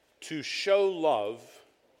To show love,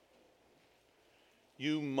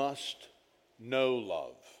 you must know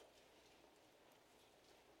love.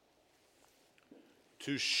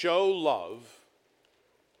 To show love,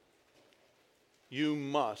 you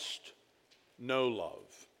must know love.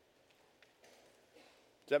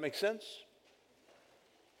 Does that make sense?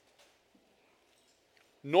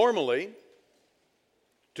 Normally,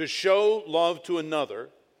 to show love to another,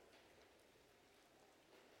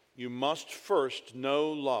 you must first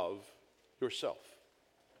know love yourself.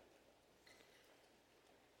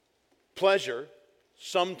 Pleasure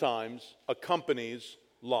sometimes accompanies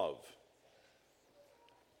love.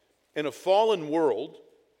 In a fallen world,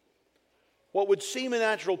 what would seem a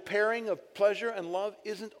natural pairing of pleasure and love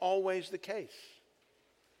isn't always the case.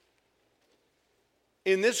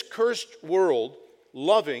 In this cursed world,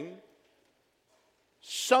 loving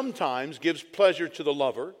sometimes gives pleasure to the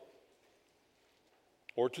lover,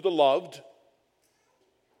 or to the loved,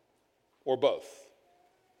 or both.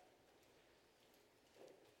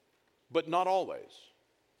 But not always.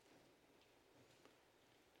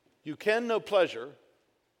 You can know pleasure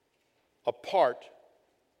apart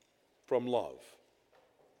from love.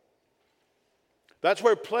 That's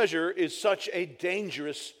where pleasure is such a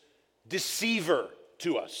dangerous deceiver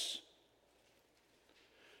to us.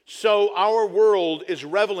 So our world is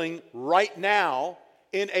reveling right now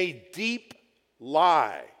in a deep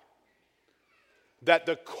lie that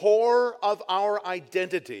the core of our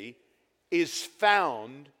identity is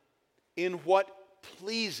found in what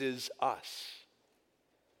pleases us.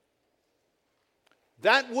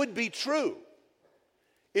 That would be true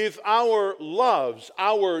if our loves,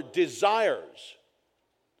 our desires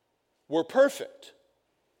were perfect.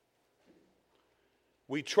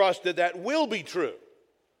 We trust that that will be true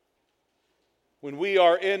when we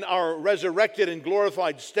are in our resurrected and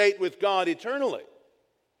glorified state with God eternally.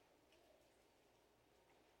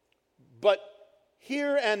 But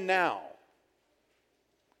here and now,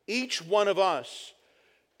 each one of us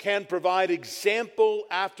can provide example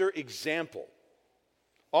after example,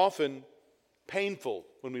 often painful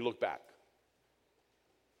when we look back,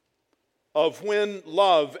 of when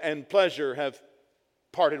love and pleasure have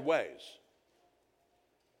parted ways.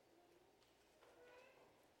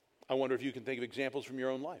 I wonder if you can think of examples from your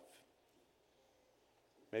own life.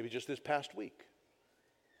 Maybe just this past week.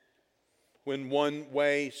 When one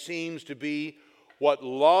way seems to be what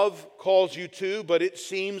love calls you to, but it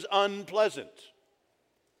seems unpleasant.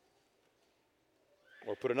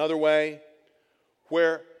 Or put another way,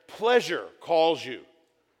 where pleasure calls you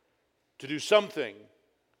to do something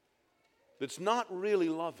that's not really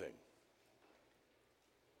loving.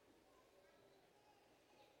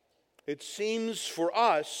 It seems for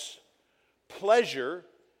us, pleasure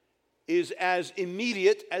is as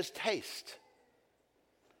immediate as taste.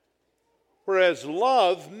 Whereas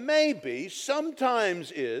love maybe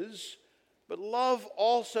sometimes is, but love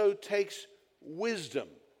also takes wisdom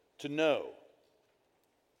to know.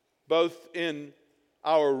 Both in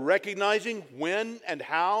our recognizing when and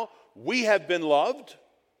how we have been loved.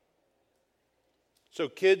 So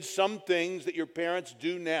kids, some things that your parents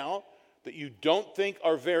do now that you don't think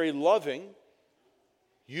are very loving,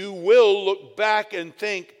 you will look back and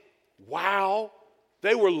think, wow,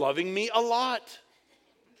 they were loving me a lot.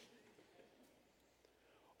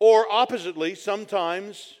 Or oppositely,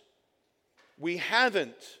 sometimes we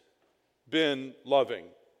haven't been loving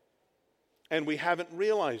and we haven't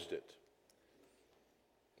realized it.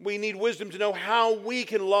 We need wisdom to know how we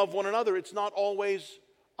can love one another. It's not always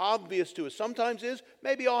obvious to us. Sometimes is,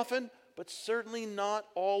 maybe often, but certainly not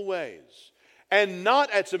always. And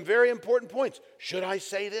not at some very important points. Should I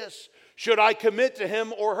say this? Should I commit to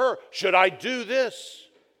him or her? Should I do this?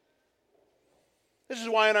 This is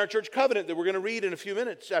why in our church covenant that we're going to read in a few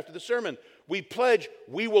minutes after the sermon, we pledge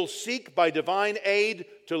we will seek by divine aid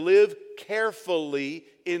to live carefully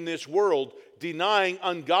in this world, denying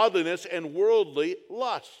ungodliness and worldly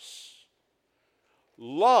lusts.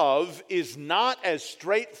 Love is not as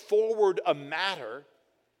straightforward a matter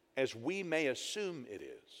as we may assume it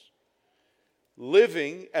is.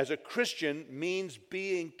 Living as a Christian means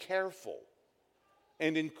being careful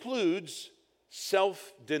and includes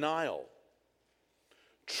self-denial.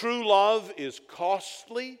 True love is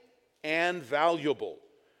costly and valuable,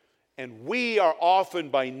 and we are often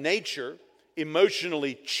by nature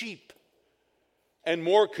emotionally cheap and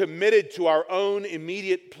more committed to our own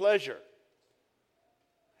immediate pleasure.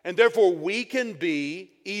 And therefore we can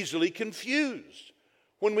be easily confused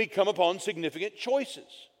when we come upon significant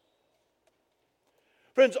choices.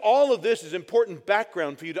 Friends, all of this is important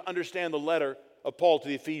background for you to understand the letter of Paul to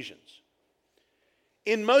the Ephesians.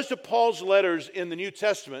 In most of Paul's letters in the New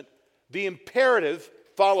Testament, the imperative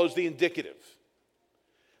follows the indicative.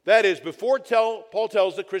 That is, before Paul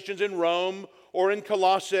tells the Christians in Rome or in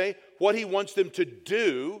Colossae what he wants them to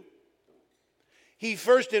do, he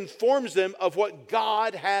first informs them of what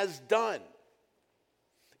God has done.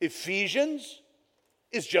 Ephesians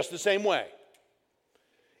is just the same way.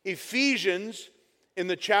 Ephesians, in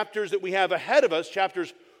the chapters that we have ahead of us,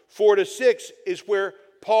 chapters 4 to 6, is where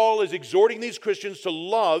Paul is exhorting these Christians to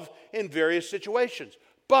love in various situations.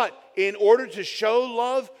 But in order to show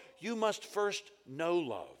love, you must first know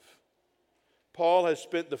love. Paul has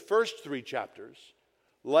spent the first 3 chapters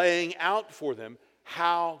laying out for them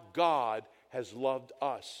how God has loved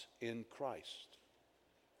us in Christ.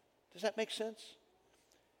 Does that make sense?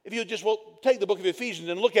 If you just take the book of Ephesians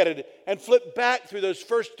and look at it and flip back through those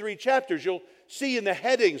first 3 chapters, you'll see in the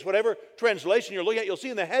headings, whatever translation you're looking at, you'll see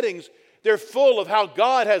in the headings, they're full of how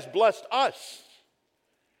God has blessed us.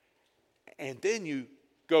 And then you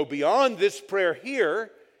go beyond this prayer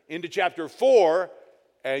here into chapter 4,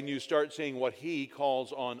 and you start seeing what he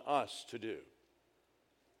calls on us to do.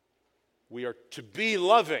 We are to be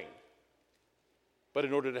loving. But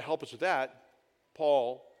in order to help us with that,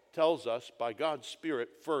 Paul tells us by God's Spirit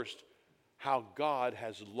first how God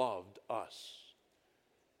has loved us.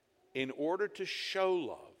 In order to show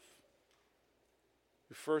love,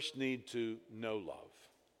 we first need to know love.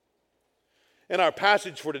 In our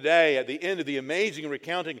passage for today, at the end of the amazing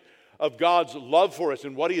recounting of God's love for us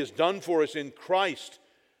and what he has done for us in Christ,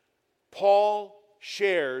 Paul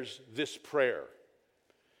shares this prayer.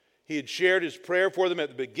 He had shared his prayer for them at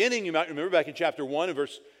the beginning. You might remember back in chapter 1 and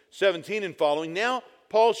verse 17 and following. Now,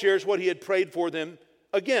 Paul shares what he had prayed for them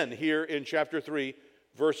again here in chapter 3,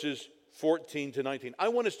 verses 14 to 19. I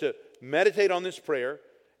want us to meditate on this prayer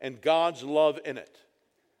and God's love in it.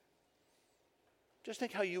 Just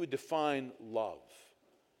think how you would define love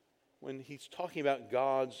when he's talking about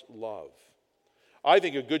God's love. I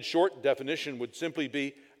think a good short definition would simply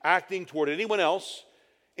be acting toward anyone else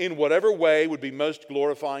in whatever way would be most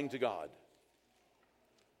glorifying to God.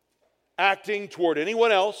 Acting toward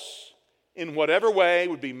anyone else in whatever way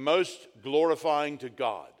would be most glorifying to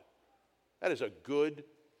God. That is a good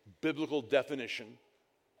biblical definition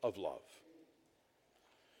of love.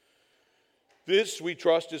 This, we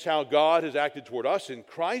trust, is how God has acted toward us in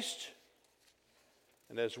Christ.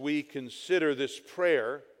 And as we consider this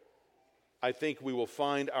prayer, I think we will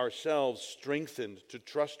find ourselves strengthened to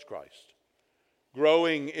trust Christ,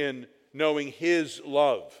 growing in knowing his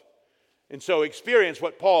love. And so experience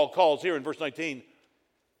what Paul calls here in verse 19,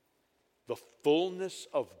 the fullness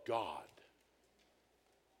of God.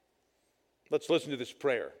 Let's listen to this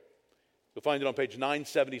prayer. You'll find it on page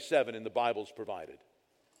 977 in the Bibles provided.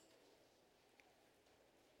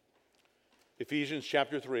 Ephesians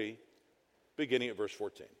chapter 3, beginning at verse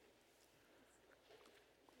 14.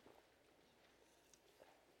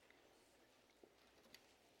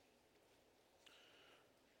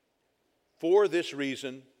 For this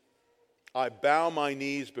reason, I bow my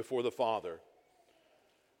knees before the Father,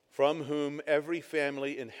 from whom every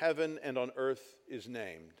family in heaven and on earth is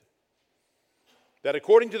named, that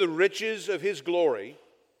according to the riches of his glory,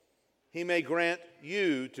 he may grant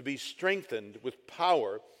you to be strengthened with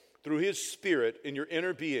power through his Spirit in your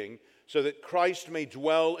inner being, so that Christ may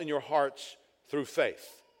dwell in your hearts through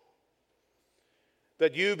faith.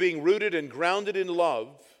 That you, being rooted and grounded in love,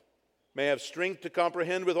 may have strength to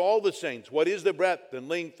comprehend with all the saints what is the breadth and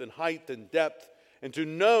length and height and depth, and to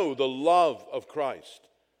know the love of Christ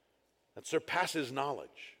that surpasses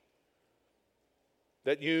knowledge,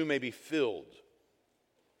 that you may be filled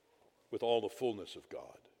with all the fullness of God.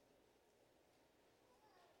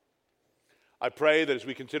 I pray that as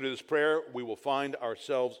we consider this prayer, we will find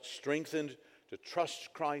ourselves strengthened to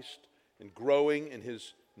trust Christ and growing in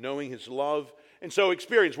his knowing his love, and so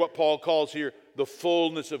experience what Paul calls here the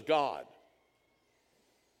fullness of God.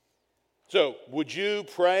 So, would you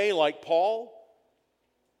pray like Paul?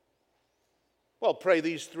 Well, pray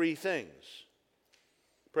these 3 things.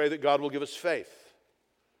 Pray that God will give us faith.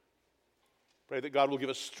 Pray that God will give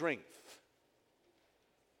us strength.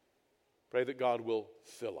 Pray that God will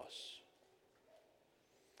fill us.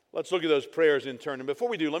 Let's look at those prayers in turn. And before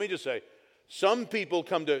we do, let me just say, some people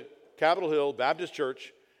come to Capitol Hill Baptist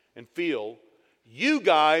Church and feel, you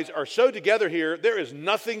guys are so together here, there is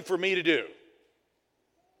nothing for me to do.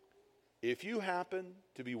 If you happen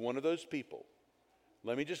to be one of those people,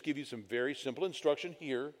 let me just give you some very simple instruction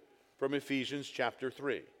here from Ephesians chapter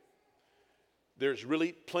 3. There's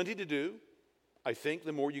really plenty to do. I think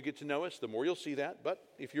the more you get to know us, the more you'll see that. But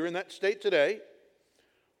if you're in that state today,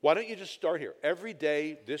 why don't you just start here? Every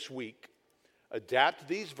day this week, adapt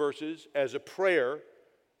these verses as a prayer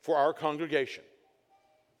for our congregation.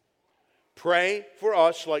 Pray for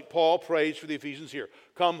us like Paul prays for the Ephesians here.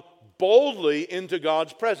 Come boldly into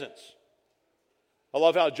God's presence. I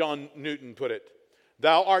love how John Newton put it.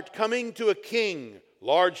 Thou art coming to a king,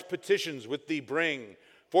 large petitions with thee bring.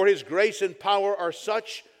 For his grace and power are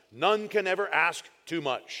such, none can ever ask too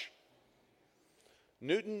much.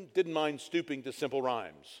 Newton didn't mind stooping to simple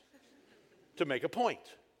rhymes to make a point.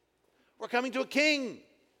 We're coming to a king.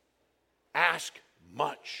 Ask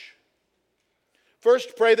much.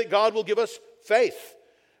 First, pray that God will give us faith.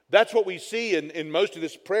 That's what we see in most of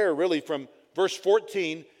this prayer, really, from verse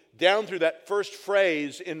 14 down through that first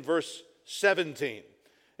phrase in verse 17.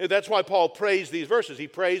 That's why Paul prays these verses. He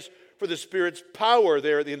prays for the Spirit's power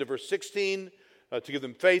there at the end of verse 16, to give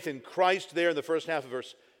them faith in Christ there in the first half of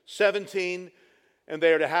verse 17. And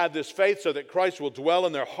they are to have this faith so that Christ will dwell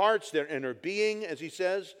in their hearts, their inner being, as he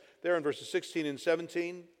says there in verses 16 and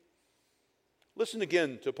 17. Listen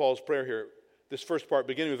again to Paul's prayer here, this first part,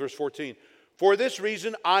 beginning with verse 14. For this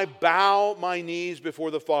reason I bow my knees before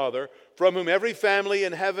the Father, from whom every family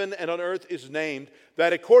in heaven and on earth is named,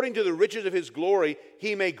 that according to the riches of his glory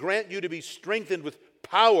he may grant you to be strengthened with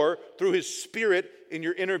power through his Spirit in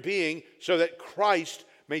your inner being, so that Christ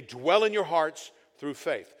may dwell in your hearts through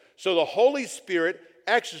faith. So the Holy Spirit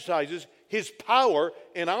exercises his power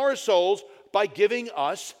in our souls by giving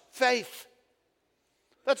us faith.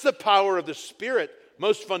 That's the power of the Spirit,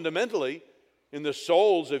 most fundamentally, in the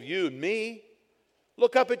souls of you and me.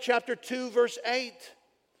 Look up at chapter 2, verse 8.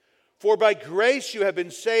 For by grace you have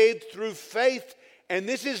been saved through faith, and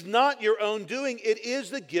this is not your own doing, it is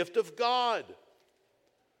the gift of God.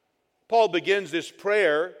 Paul begins this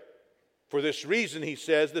prayer, for this reason, he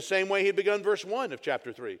says, the same way he begun verse 1 of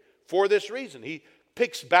chapter 3. For this reason. He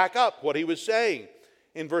picks back up what he was saying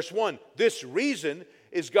in verse 1. This reason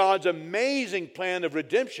is God's amazing plan of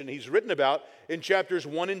redemption he's written about in chapters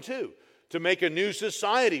 1 and 2. To make a new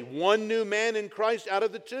society, one new man in Christ out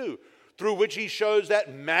of the two, through which he shows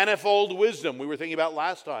that manifold wisdom we were thinking about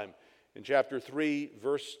last time in chapter 3,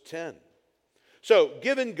 verse 10. So,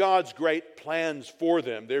 given God's great plans for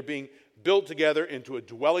them, they're being built together into a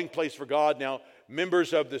dwelling place for God, now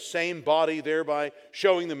members of the same body, thereby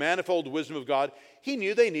showing the manifold wisdom of God, he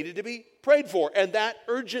knew they needed to be prayed for, and that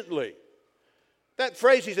urgently. That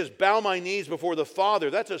phrase, he says, bow my knees before the Father,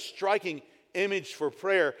 that's a striking image for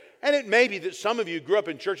prayer. And it may be that some of you grew up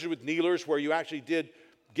in churches with kneelers where you actually did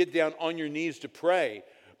get down on your knees to pray.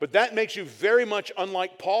 But that makes you very much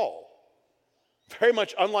unlike Paul. Very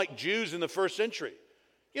much unlike Jews in the first century.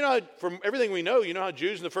 You know, from everything we know, you know how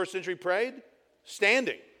Jews in the first century prayed?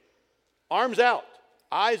 Standing. Arms out.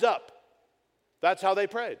 Eyes up. That's how they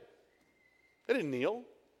prayed. They didn't kneel.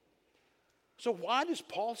 So why does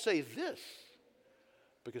Paul say this?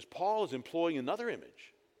 Because Paul is employing another image.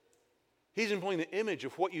 He's employing the image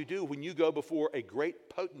of what you do when you go before a great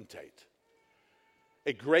potentate,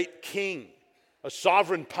 a great king, a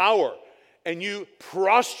sovereign power, and you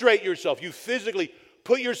prostrate yourself. You physically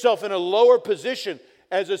put yourself in a lower position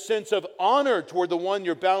as a sense of honor toward the one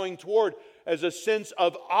you're bowing toward, as a sense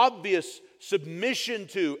of obvious submission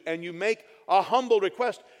to, and you make a humble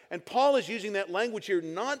request. And Paul is using that language here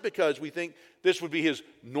not because we think this would be his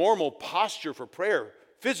normal posture for prayer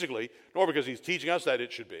physically, nor because he's teaching us that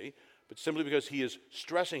it should be, but simply because he is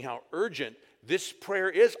stressing how urgent this prayer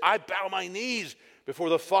is. I bow my knees before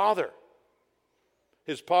the Father.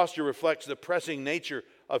 His posture reflects the pressing nature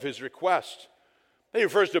of his request. He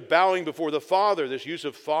refers to bowing before the Father. This use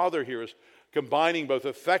of Father here is combining both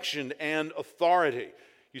affection and authority.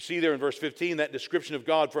 You see there in verse 15 that description of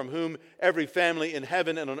God, from whom every family in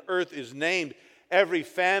heaven and on earth is named. Every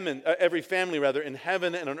family in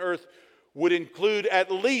heaven and on earth would include at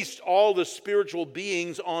least all the spiritual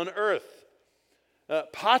beings on earth.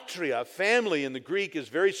 Patria, family in the Greek, is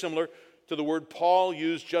very similar to the word Paul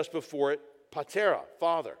used just before it, patera,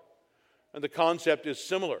 father. And the concept is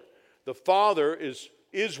similar. The Father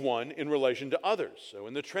is one in relation to others. So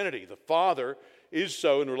in the Trinity, the Father is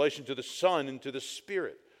so in relation to the Son and to the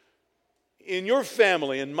Spirit. In your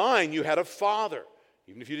family and mine, you had a father,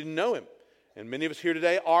 even if you didn't know him. And many of us here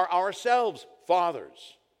today are ourselves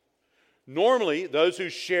fathers. Normally, those who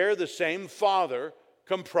share the same father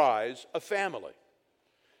comprise a family.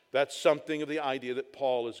 That's something of the idea that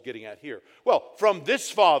Paul is getting at here. Well, from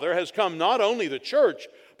this Father has come not only the church,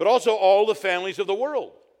 but also all the families of the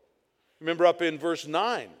world. Remember up in verse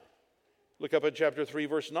 9. Look up at chapter 3,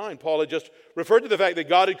 verse 9. Paul had just referred to the fact that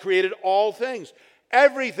God had created all things.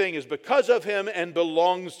 Everything is because of him and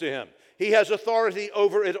belongs to him. He has authority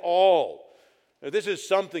over it all. Now, this is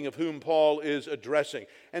something of whom Paul is addressing.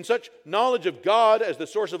 And such knowledge of God as the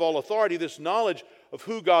source of all authority, this knowledge of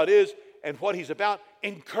who God is and what he's about,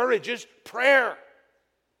 encourages prayer.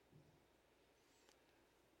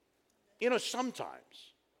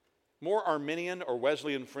 Sometimes more Arminian or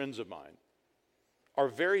Wesleyan friends of mine are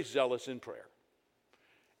very zealous in prayer.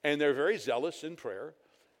 And they're very zealous in prayer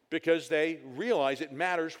because they realize it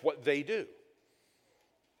matters what they do.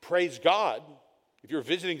 Praise God. If you're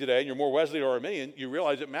visiting today and you're more Wesleyan or Arminian, you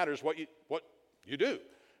realize it matters what you do.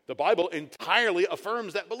 The Bible entirely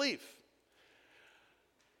affirms that belief.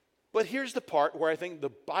 But here's the part where I think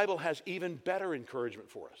the Bible has even better encouragement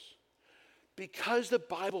for us. Because the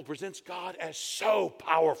Bible presents God as so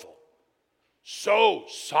powerful, so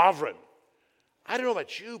sovereign. I don't know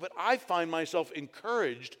about you, but I find myself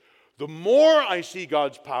encouraged the more I see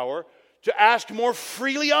God's power to ask more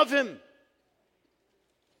freely of Him.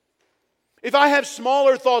 If I have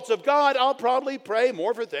smaller thoughts of God, I'll probably pray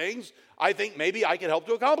more for things I think maybe I can help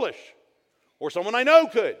to accomplish, or someone I know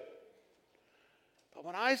could. But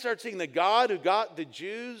when I start seeing the God who got the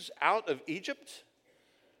Jews out of Egypt,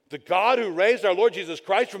 the God who raised our Lord Jesus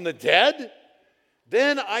Christ from the dead,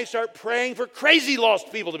 then I start praying for crazy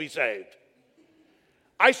lost people to be saved.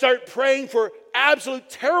 I start praying for absolute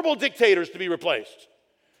terrible dictators to be replaced.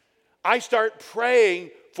 I start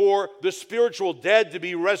praying for the spiritual dead to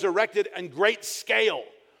be resurrected in great scale.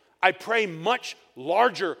 I pray much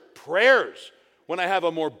larger prayers when I have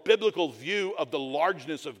a more biblical view of the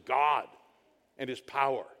largeness of God and His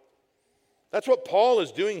power. That's what Paul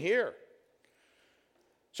is doing here.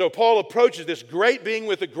 So Paul approaches this great being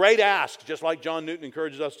with a great ask, just like John Newton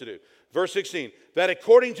encourages us to do. Verse 16, that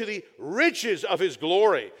according to the riches of His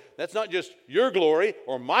glory, that's not just your glory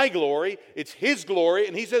or my glory, it's His glory.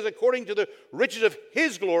 And he says, according to the riches of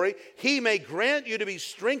His glory, He may grant you to be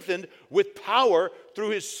strengthened with power through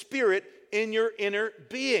His Spirit in your inner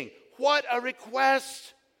being. What a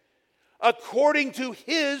request! According to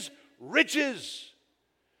His riches.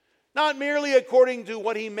 Not merely according to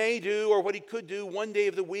what He may do or what He could do one day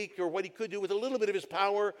of the week or what He could do with a little bit of His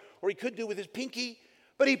power or He could do with His pinky,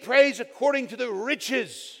 but he prays according to the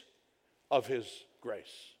riches of His grace.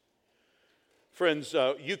 Friends,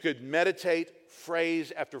 you could meditate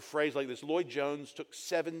phrase after phrase like this. Lloyd Jones took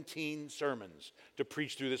 17 sermons to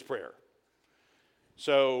preach through this prayer.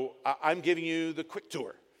 So I'm giving you the quick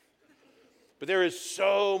tour. But there is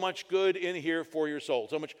so much good in here for your soul,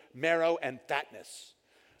 so much marrow and fatness.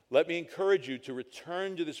 Let me encourage you to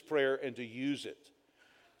return to this prayer and to use it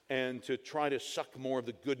and to try to suck more of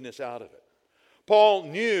the goodness out of it. Paul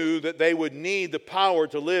knew that they would need the power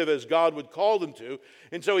to live as God would call them to,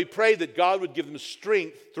 and so he prayed that God would give them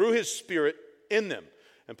strength through His Spirit in them.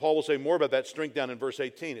 And Paul will say more about that strength down in verse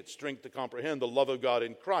 18. It's strength to comprehend the love of God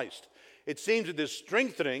in Christ. It seems that this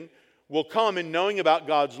strengthening will come in knowing about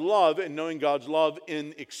God's love and knowing God's love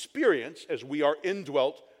in experience as we are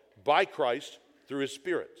indwelt by Christ through His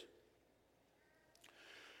Spirit.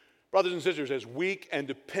 Brothers and sisters, as weak and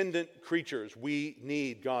dependent creatures, we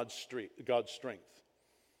need God's strength.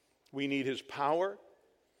 We need His power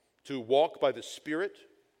to walk by the Spirit.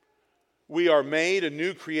 We are made a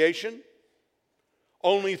new creation.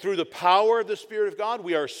 Only through the power of the Spirit of God,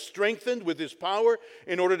 we are strengthened with His power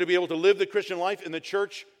in order to be able to live the Christian life in the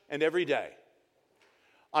church and every day.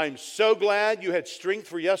 I'm so glad you had strength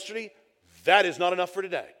for yesterday. That is not enough for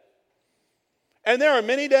today. And there are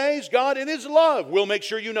many days God in His love will make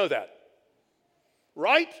sure you know that.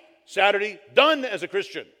 Right? Saturday, done as a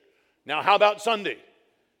Christian. Now how about Sunday?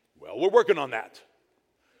 Well, we're working on that.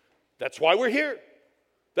 That's why we're here.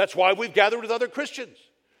 That's why we've gathered with other Christians.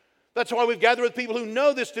 That's why we've gathered with people who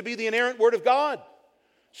know this to be the inerrant Word of God.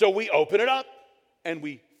 So we open it up and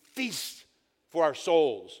we feast for our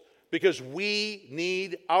souls because we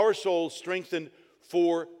need our souls strengthened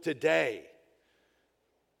for today.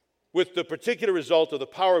 With the particular result of the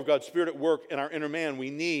power of God's Spirit at work in our inner man, we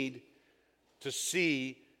need to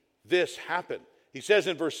see this happen. He says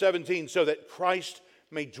in verse 17, so that Christ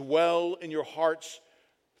may dwell in your hearts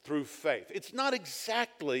through faith. It's not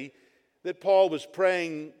exactly that Paul was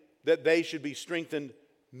praying that they should be strengthened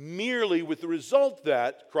merely with the result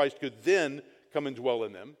that Christ could then come and dwell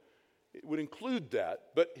in them. It would include that,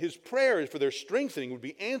 but his prayer for their strengthening would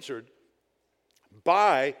be answered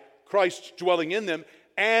by Christ dwelling in them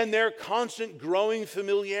and their constant growing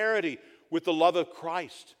familiarity with the love of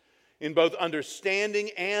Christ in both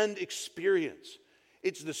understanding and experience.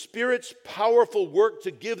 It's the Spirit's powerful work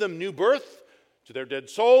to give them new birth to their dead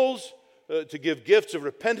souls, to give gifts of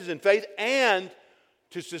repentance and faith, and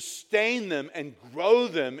to sustain them and grow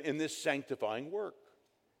them in this sanctifying work.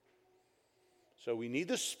 So we need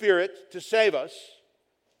the Spirit to save us.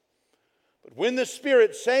 But when the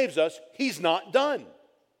Spirit saves us, He's not done.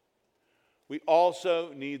 We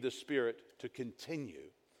also need the Spirit to continue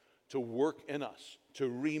to work in us, to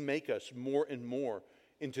remake us more and more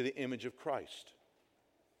into the image of Christ.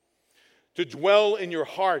 To dwell in your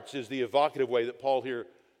hearts is the evocative way that Paul here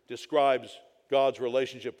describes God's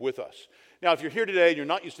relationship with us. Now, if you're here today and you're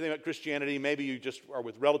not used to thinking about Christianity, maybe you just are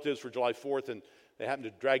with relatives for July 4th and they happen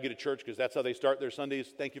to drag you to church because that's how they start their Sundays.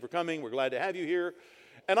 Thank you for coming. We're glad to have you here.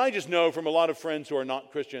 And I just know from a lot of friends who are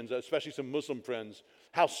not Christians, especially some Muslim friends,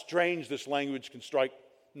 how strange this language can strike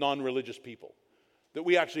non-religious people, that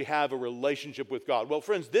we actually have a relationship with God. Well,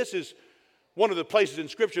 friends, this is one of the places in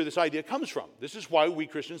Scripture this idea comes from. This is why we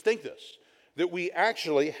Christians think this, that we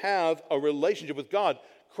actually have a relationship with God.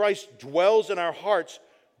 Christ dwells in our hearts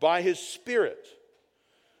by His Spirit.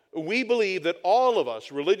 We believe that all of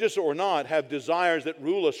us, religious or not, have desires that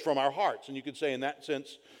rule us from our hearts. And you could say in that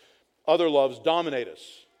sense, other loves dominate us,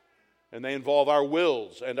 and they involve our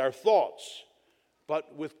wills and our thoughts.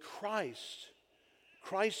 But with Christ,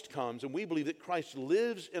 Christ comes, and we believe that Christ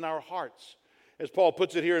lives in our hearts. As Paul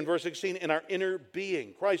puts it here in verse 16, in our inner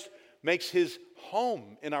being. Christ makes His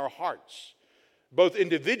home in our hearts, both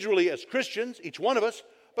individually as Christians, each one of us,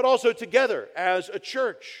 but also together as a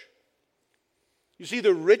church. You see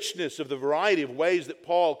the richness of the variety of ways that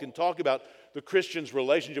Paul can talk about the Christian's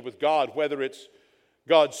relationship with God, whether it's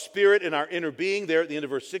God's Spirit in our inner being there at the end of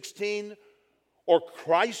verse 16, or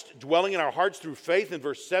Christ dwelling in our hearts through faith in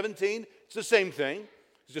verse 17. It's the same thing.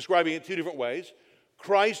 He's describing it two different ways.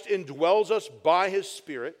 Christ indwells us by His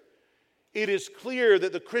Spirit. It is clear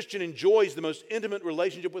that the Christian enjoys the most intimate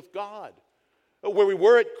relationship with God. Where we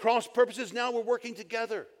were at cross purposes, now we're working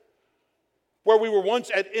together. Where we were once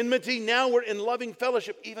at enmity, now we're in loving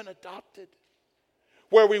fellowship, even adopted.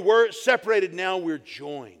 Where we were separated, now we're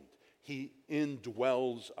joined. He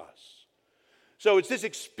indwells us. So it's this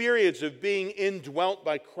experience of being indwelt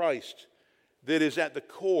by Christ that is at the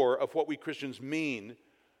core of what we Christians mean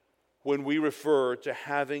when we refer to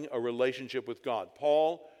having a relationship with God.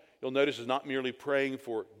 Paul, you'll notice, is not merely praying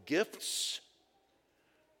for gifts,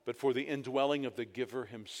 but for the indwelling of the giver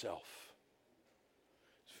Himself.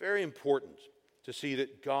 It's very important to see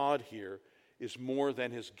that God here is more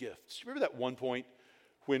than His gifts. Remember that one point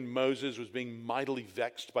when Moses was being mightily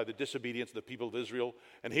vexed by the disobedience of the people of Israel,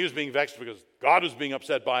 and he was being vexed because God was being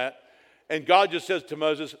upset by it, and God just says to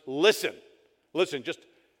Moses, listen, just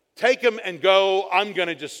take him and go. I'm going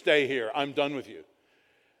to just stay here. I'm done with you.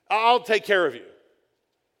 I'll take care of you.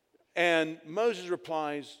 And Moses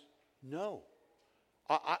replies, no,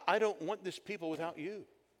 I don't want this people without you.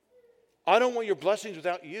 I don't want your blessings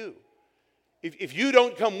without you. If you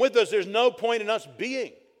don't come with us, there's no point in us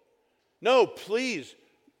being. No, please,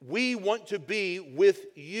 we want to be with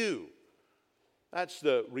you. That's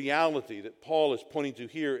the reality that Paul is pointing to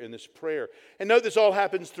here in this prayer. And note this all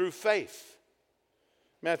happens through faith.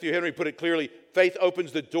 Matthew Henry put it clearly, faith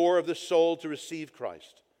opens the door of the soul to receive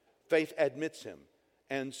Christ. Faith admits Him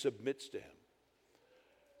and submits to Him.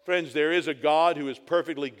 Friends, there is a God who is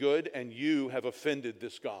perfectly good, and you have offended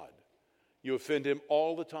this God. You offend Him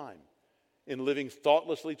all the time in living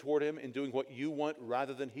thoughtlessly toward Him and doing what you want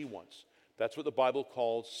rather than He wants. That's what the Bible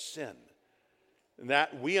calls sin. And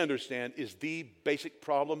that, we understand, is the basic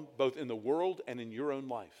problem both in the world and in your own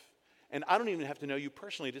life. And I don't even have to know you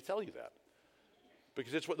personally to tell you that,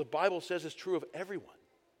 because it's what the Bible says is true of everyone.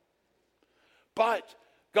 But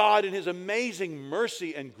God, in His amazing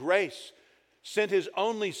mercy and grace, sent His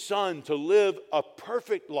only Son to live a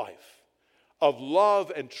perfect life of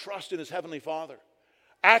love and trust in His Heavenly Father,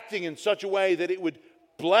 acting in such a way that it would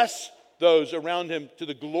bless those around Him to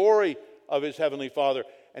the glory of His Heavenly Father.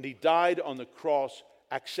 And He died on the cross,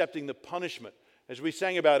 accepting the punishment. As we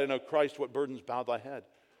sang about in O Christ, what burdens bow thy head.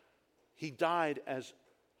 He died as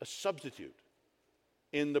a substitute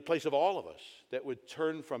in the place of all of us that would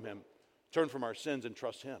turn from Him, turn from our sins and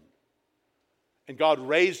trust Him. And God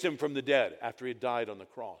raised Him from the dead after He had died on the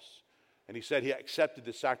cross. And He said He accepted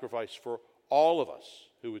the sacrifice for all of us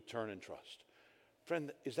who would turn and trust.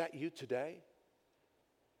 Friend, is that you today?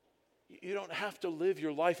 You don't have to live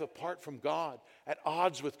your life apart from God, at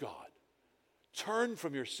odds with God. Turn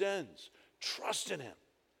from your sins. Trust in Him.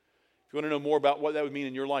 If you want to know more about what that would mean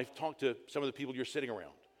in your life, talk to some of the people you're sitting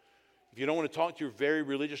around. If you don't want to talk to your very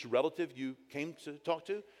religious relative you came to talk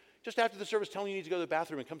to, just after the service, tell them you need to go to the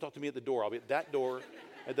bathroom and come talk to me at the door. I'll be at that door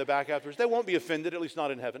at the back afterwards. They won't be offended, at least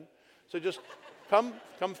not in heaven. So just come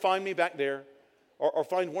find me back there, or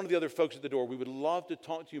find one of the other folks at the door. We would love to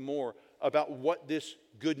talk to you more about what this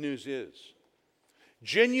good news is.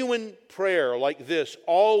 Genuine prayer like this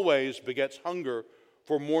always begets hunger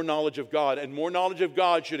for more knowledge of God, and more knowledge of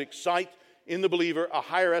God should excite in the believer a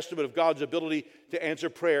higher estimate of God's ability to answer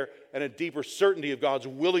prayer and a deeper certainty of God's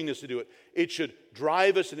willingness to do it. It should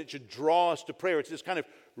drive us and it should draw us to prayer. It's this kind of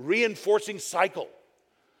reinforcing cycle.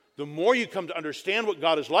 The more you come to understand what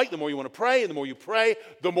God is like, the more you want to pray, and the more you pray,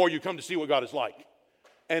 the more you come to see what God is like.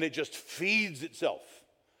 And it just feeds itself.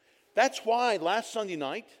 That's why last Sunday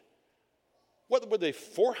night, what were they,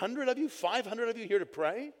 400 of you, 500 of you here to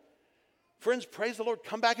pray? Friends, praise the Lord.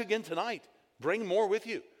 Come back again tonight. Bring more with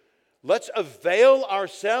you. Let's avail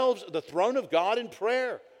ourselves of the throne of God in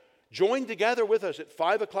prayer. Join together with us at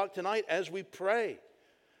 5 o'clock tonight as we pray.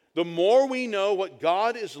 The more we know what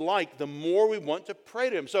God is like, the more we want to pray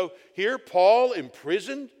to Him. So here, Paul,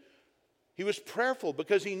 imprisoned, he was prayerful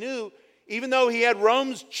because he knew, even though he had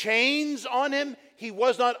Rome's chains on him, he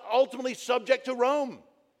was not ultimately subject to Rome.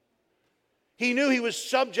 He knew he was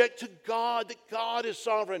subject to God, that God is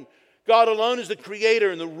sovereign. God alone is the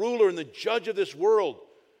creator and the ruler and the judge of this world.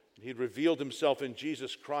 And He revealed Himself in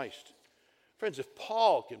Jesus Christ. Friends, if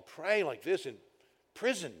Paul can pray like this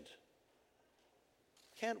imprisoned,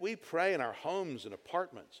 can't we pray in our homes and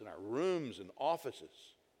apartments, in our rooms and offices?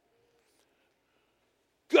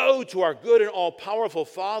 Go to our good and all-powerful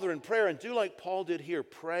Father in prayer and do like Paul did here.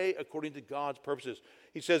 Pray according to God's purposes.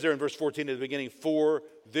 He says there in verse 14 at the beginning, for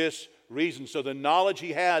this reason. So the knowledge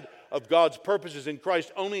he had of God's purposes in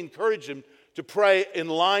Christ only encouraged him to pray in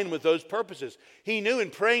line with those purposes. He knew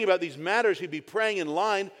in praying about these matters, he'd be praying in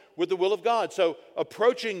line with the will of God. So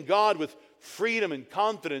approaching God with freedom and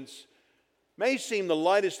confidence may seem the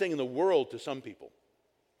lightest thing in the world to some people.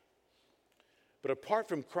 But apart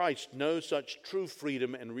from Christ, no such true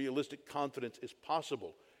freedom and realistic confidence is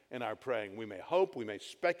possible in our praying. We may hope, we may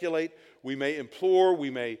speculate, we may implore,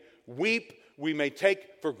 we may weep, we may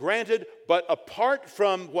take for granted, but apart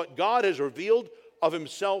from what God has revealed of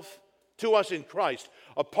Himself to us in Christ,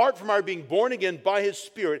 apart from our being born again by His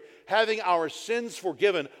Spirit, having our sins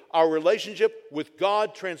forgiven, our relationship with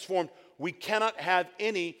God transformed, we cannot have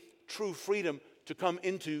any true freedom to come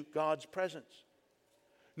into God's presence,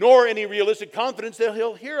 nor any realistic confidence that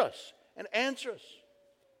He'll hear us and answer us.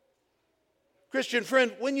 Christian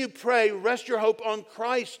friend, when you pray, rest your hope on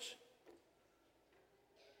Christ.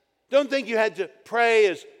 Don't think you had to pray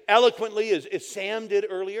as eloquently as Sam did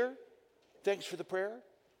earlier. Thanks for the prayer.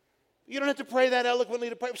 You don't have to pray that eloquently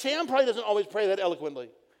to pray. Sam probably doesn't always pray that eloquently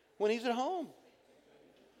when he's at home.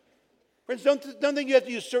 Friends, don't think you have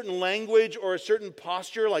to use certain language or a certain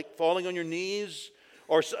posture like falling on your knees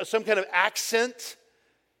or some kind of accent.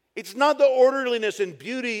 It's not the orderliness and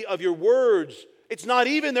beauty of your words. It's not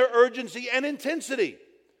even their urgency and intensity.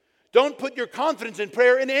 Don't put your confidence in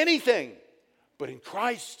prayer in anything but in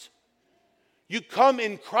Christ. You come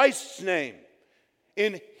in Christ's name,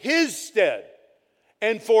 in His stead,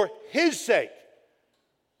 and for His sake.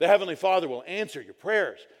 The Heavenly Father will answer your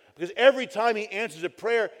prayers. Because every time He answers a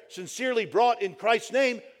prayer sincerely brought in Christ's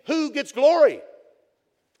name, who gets glory?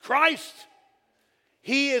 Christ.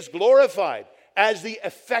 He is glorified as the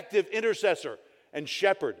effective intercessor and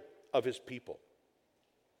shepherd of His people.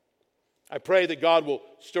 I pray that God will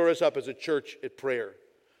stir us up as a church at prayer.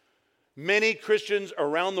 Many Christians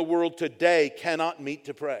around the world today cannot meet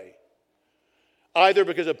to pray, either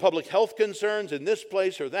because of public health concerns in this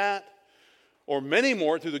place or that, or many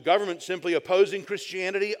more through the government simply opposing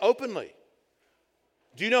Christianity openly.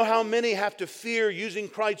 Do you know how many have to fear using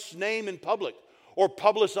Christ's name in public or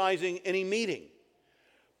publicizing any meeting?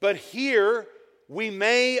 But here we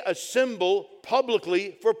may assemble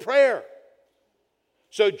publicly for prayer.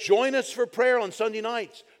 So join us for prayer on Sunday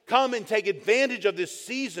nights. Come and take advantage of this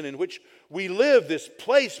season in which we live, this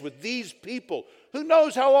place with these people. Who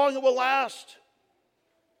knows how long it will last?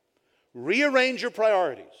 Rearrange your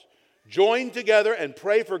priorities. Join together and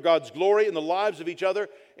pray for God's glory in the lives of each other,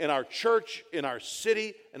 in our church, in our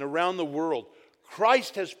city, and around the world.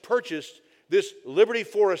 Christ has purchased this liberty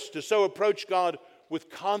for us to so approach God with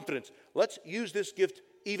confidence. Let's use this gift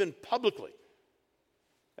even publicly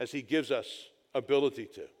as He gives us ability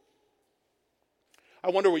to. I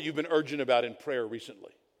wonder what you've been urgent about in prayer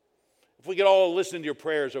recently. If we could all listen to your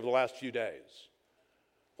prayers over the last few days.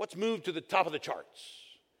 What's moved to the top of the charts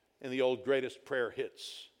in the old greatest prayer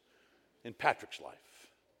hits in Patrick's life,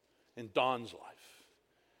 in Don's life,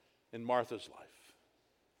 in Martha's life?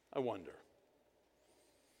 I wonder.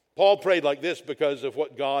 Paul prayed like this because of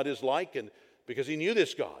what God is like and because he knew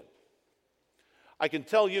this God. I can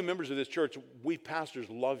tell you, members of this church, we pastors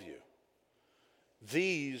love you.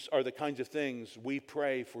 These are the kinds of things we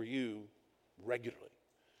pray for you regularly.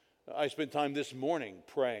 I spent time this morning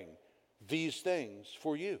praying these things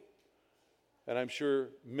for you. And I'm sure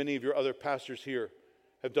many of your other pastors here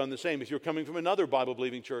have done the same. If you're coming from another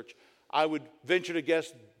Bible-believing church, I would venture to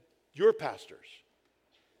guess your pastors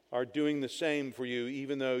are doing the same for you,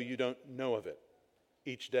 even though you don't know of it.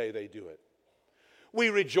 Each day they do it. We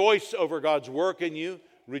rejoice over God's work in you,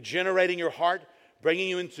 regenerating your heart, bringing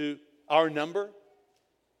you into our number.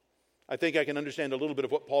 I think I can understand a little bit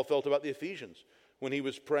of what Paul felt about the Ephesians when he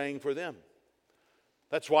was praying for them.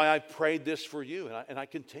 That's why I prayed this for you, and I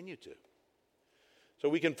continue to. So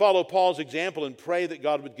we can follow Paul's example and pray that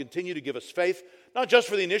God would continue to give us faith, not just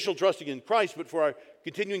for the initial trusting in Christ, but for our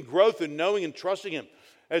continuing growth in knowing and trusting Him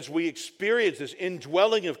as we experience this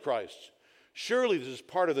indwelling of Christ. Surely this is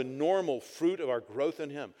part of the normal fruit of our growth in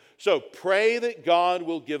Him. So pray that God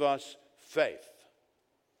will give us faith.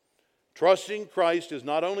 Trusting Christ is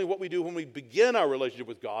not only what we do when we begin our relationship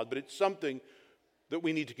with God, but it's something that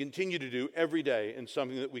we need to continue to do every day and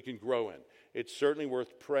something that we can grow in. It's certainly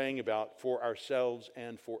worth praying about for ourselves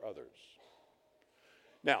and for others.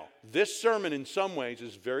 Now, this sermon in some ways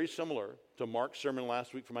is very similar to Mark's sermon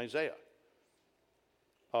last week from Isaiah.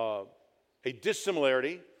 A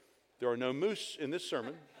dissimilarity, there are no moose in this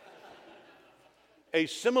sermon. A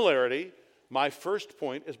similarity, my first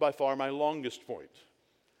point is by far my longest point.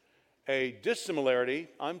 A dissimilarity,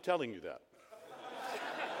 I'm telling you that.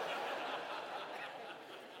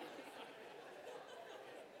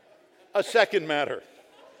 A second matter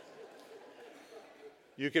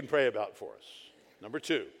you can pray about for us. Number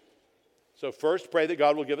 2. So first, pray that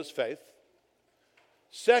God will give us faith.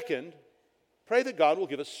 Second, pray that God will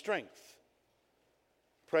give us strength.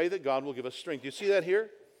 Pray that God will give us strength. You see that here?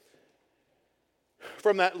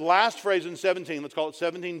 From that last phrase in 17, let's call it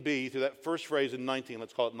 17b, to that first phrase in 19,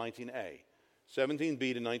 let's call it 19a.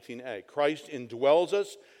 17b to 19a. Christ indwells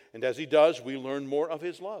us, and as He does, we learn more of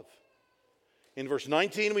His love. In verse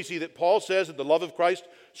 19, we see that Paul says that the love of Christ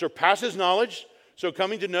surpasses knowledge, so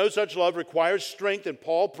coming to know such love requires strength, and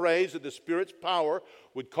Paul prays that the Spirit's power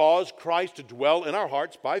would cause Christ to dwell in our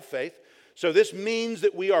hearts by faith. So this means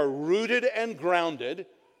that we are rooted and grounded,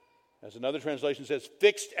 as another translation says,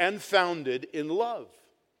 fixed and founded in love.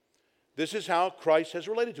 This is how Christ has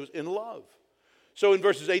related to us, in love. So in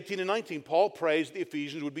verses 18 and 19, Paul prays the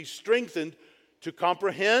Ephesians would be strengthened to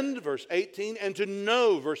comprehend, verse 18, and to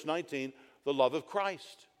know, verse 19, the love of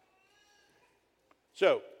Christ.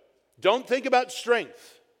 So, don't think about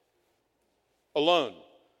strength alone.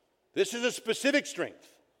 This is a specific strength.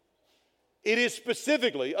 It is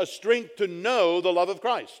specifically a strength to know the love of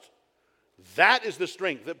Christ. That is the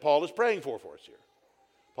strength that Paul is praying for us here.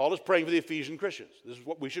 Paul is praying for the Ephesian Christians. This is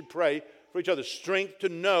what we should pray for each other. Strength to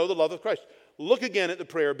know the love of Christ. Look again at the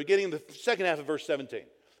prayer beginning in the second half of verse 17.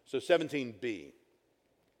 So 17b.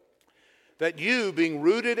 That you, being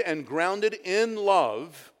rooted and grounded in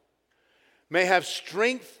love, may have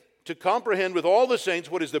strength to comprehend with all the saints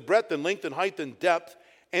what is the breadth and length and height and depth,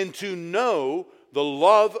 and to know the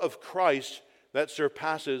love of Christ that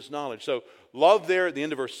surpasses knowledge. So love there at the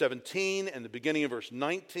end of verse 17 and the beginning of verse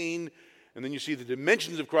 19, and then you see the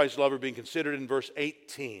dimensions of Christ's love are being considered in verse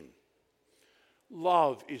 18.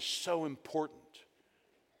 Love is so important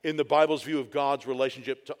in the Bible's view of God's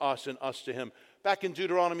relationship to us and us to Him. Back in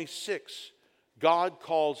Deuteronomy 6, God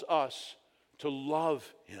calls us to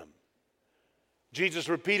love Him. Jesus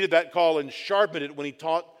repeated that call and sharpened it when He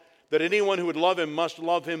taught that anyone who would love Him must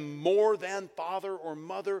love Him more than father or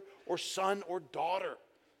mother or son or daughter.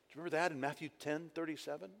 Do you remember that in Matthew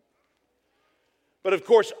 10:37? But of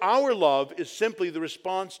course, our love is simply the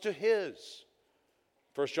response to His.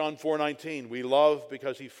 1 John 4:19, we love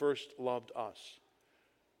because He first loved us.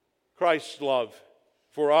 Christ's love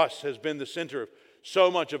for us has been the center of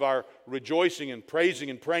so much of our rejoicing and praising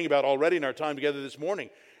and praying about already in our time together this morning.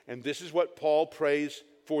 And this is what Paul prays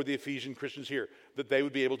for the Ephesian Christians here, that they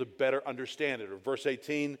would be able to better understand it. Or verse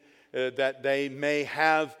 18, that they may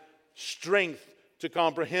have strength to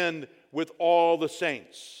comprehend with all the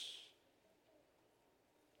saints.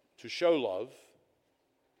 To show love,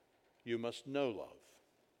 you must know love.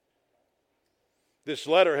 This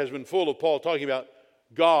letter has been full of Paul talking about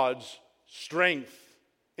God's strength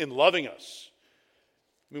in loving us.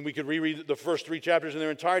 I mean, we could reread the first 3 chapters in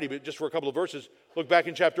their entirety, but just for a couple of verses, look back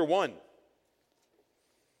in chapter 1.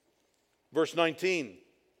 Verse 19.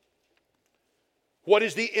 What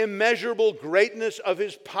is the immeasurable greatness of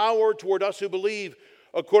His power toward us who believe,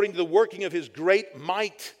 according to the working of His great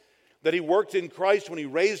might, that He worked in Christ when He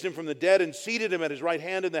raised Him from the dead and seated Him at His right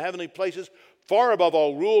hand in the heavenly places, far above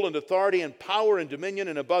all rule and authority and power and dominion,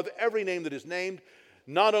 and above every name that is named,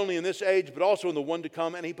 not only in this age, but also in the one to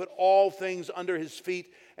come. And He put all things under His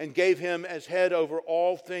feet and gave Him as head over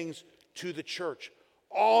all things to the church.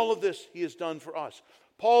 All of this He has done for us.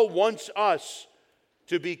 Paul wants us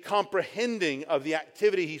to be comprehending of the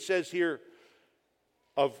activity, he says here,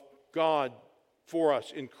 of God for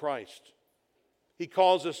us in Christ. He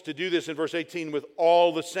calls us to do this in verse 18 with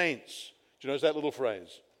all the saints. Do you notice that little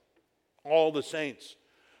phrase? All the saints.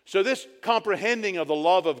 So this comprehending of the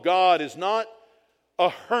love of God is not a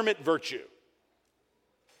hermit virtue,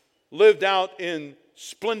 lived out in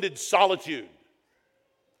splendid solitude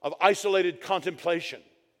of isolated contemplation.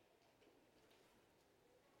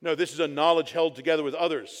 No, this is a knowledge held together with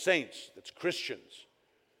others, saints, that's Christians.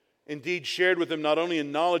 Indeed, shared with them not only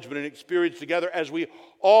in knowledge but in experience together, as we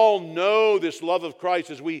all know this love of Christ,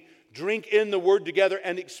 as we drink in the Word together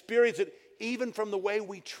and experience it even from the way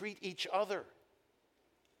we treat each other.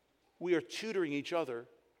 We are tutoring each other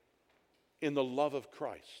in the love of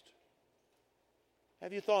Christ.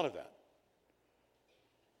 Have you thought of that?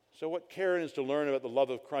 So what Karen is to learn about the love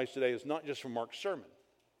of Christ today is not just from Mark's sermon.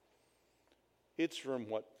 It's from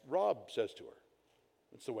what Rob says to her.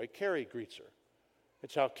 It's the way Carrie greets her.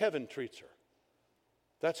 It's how Kevin treats her.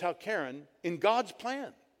 That's how Karen, in God's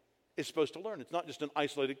plan, is supposed to learn. It's not just an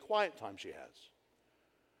isolated, quiet time she has.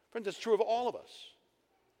 Friends, it's true of all of us.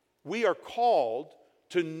 We are called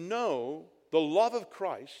to know the love of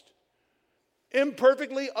Christ,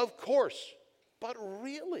 imperfectly, of course, but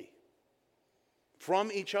really,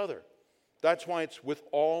 from each other. That's why it's with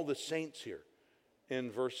all the saints here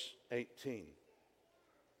in verse 18.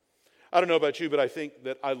 I don't know about you, but I think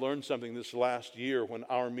that I learned something this last year when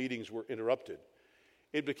our meetings were interrupted.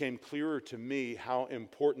 It became clearer to me how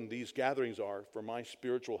important these gatherings are for my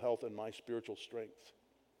spiritual health and my spiritual strength.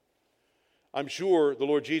 I'm sure the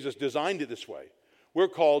Lord Jesus designed it this way. We're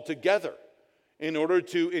called together in order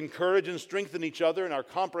to encourage and strengthen each other in our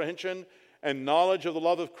comprehension and knowledge of the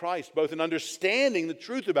love of Christ, both in understanding the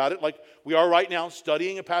truth about it, like we are right now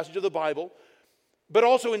studying a passage of the Bible, but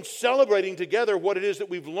also in celebrating together what it is that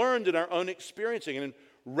we've learned in our own experiencing and in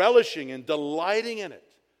relishing and delighting in it.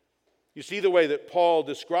 You see the way that Paul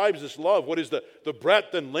describes this love, what is the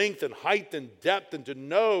breadth and length and height and depth, and to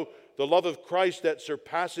know the love of Christ that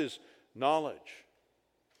surpasses knowledge.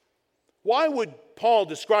 Why would Paul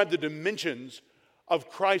describe the dimensions of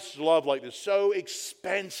Christ's love like this so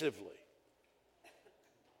expansively?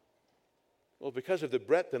 Well, because of the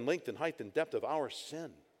breadth and length and height and depth of our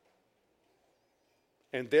sin,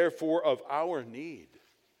 and therefore of our need.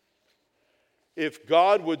 If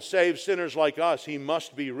God would save sinners like us, He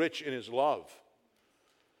must be rich in His love.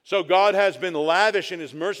 So God has been lavish in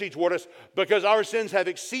His mercy toward us because our sins have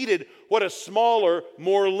exceeded what a smaller,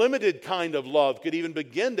 more limited kind of love could even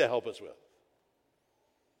begin to help us with.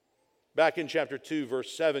 Back in chapter 2,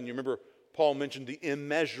 verse 7, you remember Paul mentioned the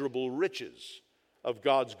immeasurable riches of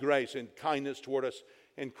God's grace and kindness toward us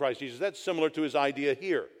in Christ Jesus. That's similar to his idea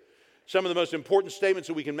here. Some of the most important statements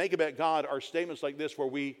that we can make about God are statements like this, where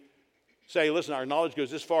we say, listen, our knowledge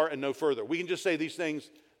goes this far and no further. We can just say these things,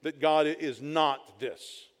 that God is not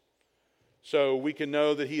this. So we can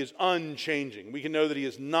know that He is unchanging. We can know that He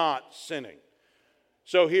is not sinning.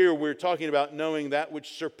 So here we're talking about knowing that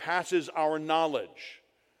which surpasses our knowledge.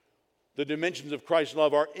 The dimensions of Christ's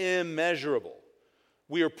love are immeasurable.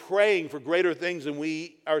 We are praying for greater things than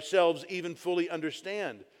we ourselves even fully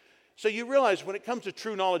understand. So you realize when it comes to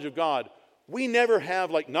true knowledge of God, we never have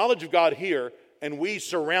like knowledge of God here and we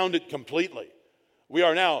surround it completely. We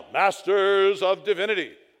are now masters of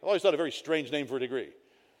divinity. I've always thought a very strange name for a degree.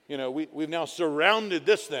 You know, we've now surrounded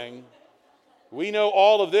this thing. We know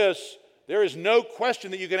all of this. There is no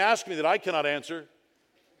question that you can ask me that I cannot answer.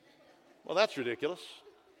 Well, that's ridiculous.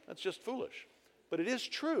 That's just foolish. But it is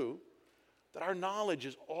true that our knowledge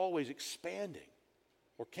is always expanding,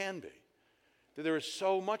 or can be. That there is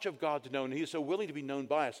so much of God to know, and He is so willing to be known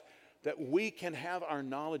by us, that we can have our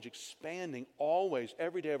knowledge expanding always,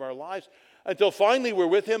 every day of our lives, until finally we're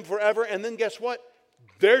with Him forever. And then guess what?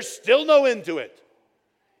 There's still no end to it.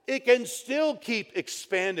 It can still keep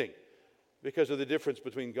expanding because of the difference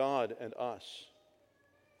between God and us.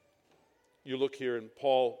 You look here, and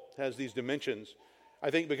Paul has these dimensions, I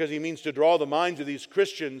think because he means to draw the minds of these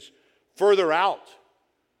Christians further out.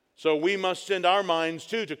 So we must send our minds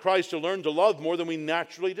too to Christ to learn to love more than we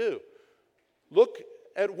naturally do. Look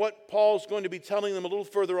at what Paul's going to be telling them a little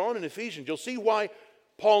further on in Ephesians. You'll see why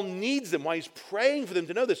Paul needs them, why he's praying for them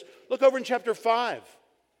to know this. Look over in chapter 5.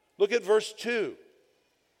 Look at verse 2.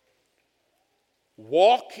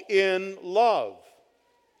 Walk in love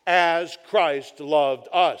as Christ loved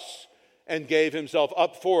us and gave Himself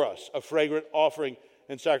up for us, a fragrant offering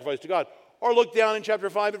and sacrifice to God. Or look down in chapter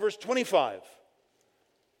 5 at verse 25.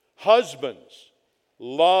 Husbands,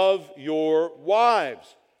 love your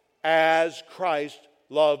wives as Christ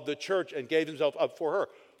loved the church and gave Himself up for her.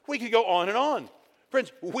 We could go on and on.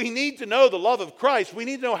 Friends, we need to know the love of Christ. We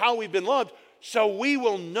need to know how we've been loved so we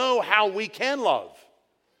will know how we can love.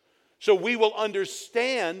 So we will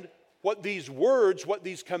understand what these words, what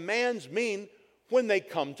these commands mean when they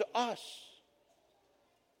come to us.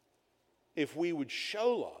 If we would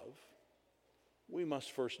show love, we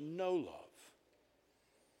must first know love.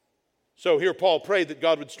 So here Paul prayed that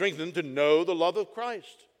God would strengthen them to know the love of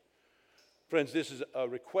Christ. Friends, this is a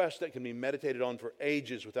request that can be meditated on for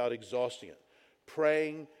ages without exhausting it.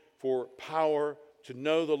 Praying for power to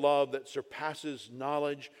know the love that surpasses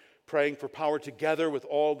knowledge, praying for power together with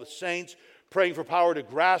all the saints, praying for power to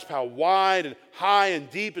grasp how wide and high and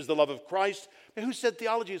deep is the love of Christ. And who said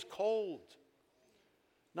theology is cold?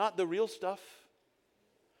 Not the real stuff.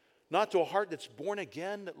 Not to a heart that's born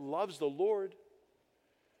again, that loves the Lord.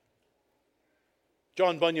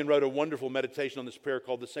 John Bunyan wrote a wonderful meditation on this prayer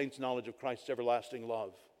called The Saint's Knowledge of Christ's Everlasting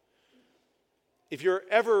Love. If you're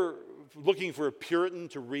ever looking for a Puritan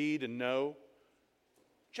to read and know,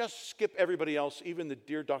 just skip everybody else, even the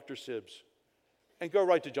dear Dr. Sibbs, and go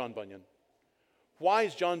right to John Bunyan. Why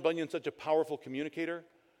is John Bunyan such a powerful communicator?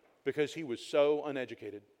 Because he was so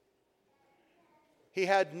uneducated. He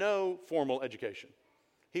had no formal education.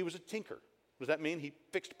 He was a tinker. What does that mean? He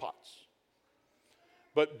fixed pots.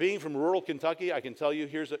 But being from rural Kentucky, I can tell you,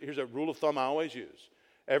 here's a rule of thumb I always use.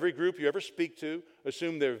 Every group you ever speak to,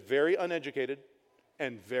 assume they're very uneducated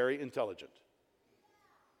and very intelligent.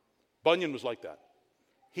 Bunyan was like that.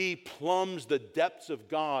 He plumbs the depths of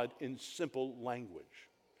God in simple language.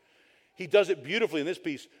 He does it beautifully in this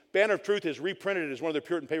piece. Banner of Truth has reprinted it as one of their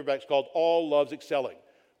Puritan paperbacks called All Loves Excelling.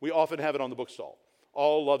 We often have it on the bookstall.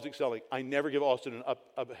 All Loves Excelling. I never give Austin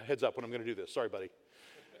a heads up when I'm going to do this. Sorry, buddy.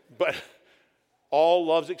 But All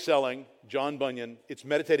Loves Excelling, John Bunyan. It's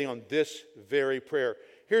meditating on this very prayer.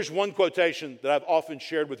 Here's one quotation that I've often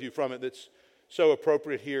shared with you from it that's so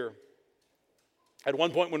appropriate here. At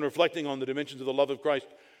one point when reflecting on the dimensions of the love of Christ,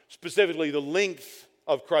 specifically the length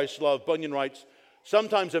of Christ's love, Bunyan writes,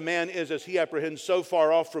 sometimes a man is, as he apprehends, so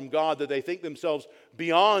far off from God that they think themselves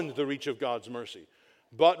beyond the reach of God's mercy.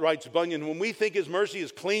 But, writes Bunyan, when we think his mercy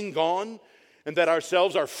is clean gone and that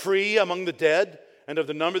ourselves are free among the dead and of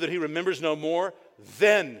the number that he remembers no more,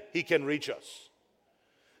 then he can reach us.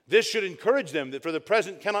 This should encourage them that for the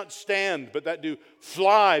present cannot stand, but that do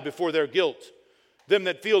fly before their guilt, them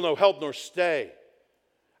that feel no help nor stay.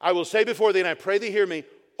 I will say before thee, and I pray thee hear me,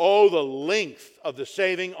 oh, the length of the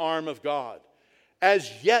saving arm of God.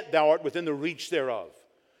 As yet thou art within the reach thereof.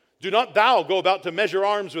 Do not thou go about to measure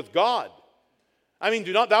arms with God.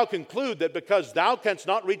 Do not thou conclude that because thou canst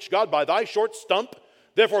not reach God by thy short stump,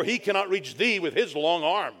 therefore he cannot reach thee with his long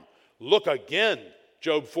arm. Look again,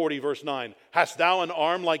 Job 40 verse 9. Hast thou an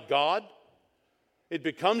arm like God? It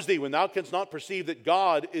becomes thee when thou canst not perceive that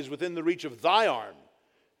God is within the reach of thy arm,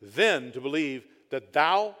 then to believe that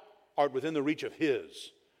thou art within the reach of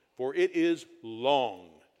his. For it is long,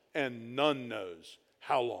 and none knows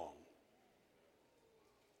how long.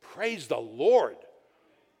 Praise the Lord.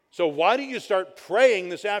 So why don't you start praying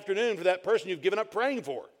this afternoon for that person you've given up praying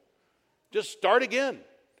for? Just start again.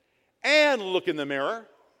 And look in the mirror.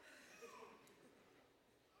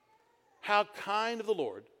 How kind of the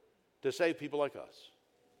Lord to save people like us.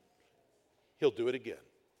 He'll do it again.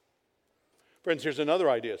 Friends, here's another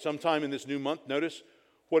idea. Sometime in this new month, notice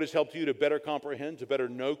what has helped you to better comprehend, to better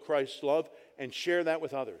know Christ's love, and share that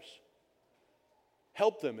with others.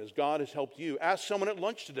 Help them as God has helped you. Ask someone at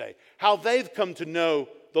lunch today how they've come to know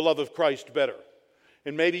the love of Christ better.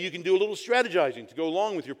 And maybe you can do a little strategizing to go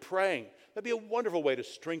along with your praying. That'd be a wonderful way to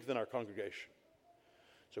strengthen our congregation.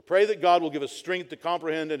 So pray that God will give us strength to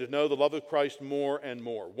comprehend and to know the love of Christ more and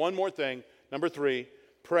more. One more thing, number 3,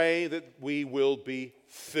 pray that we will be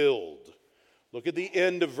filled. Look at the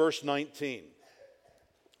end of verse 19.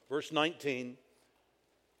 Verse 19,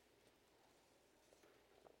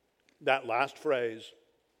 that last phrase,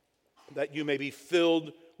 that you may be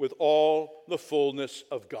filled with all the fullness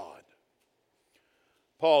of God.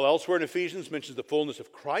 Paul elsewhere in Ephesians mentions the fullness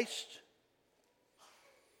of Christ.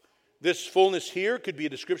 This fullness here could be a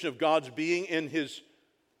description of God's being in his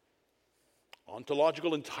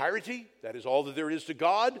ontological entirety. That is all that there is to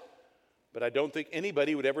God. But I don't think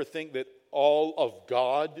anybody would ever think that all of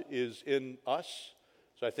God is in us.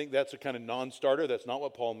 So I think that's a kind of non-starter. That's not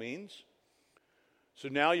what Paul means. So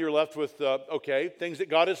now you're left with, things that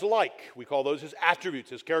God is like. We call those his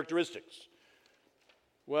attributes, his characteristics.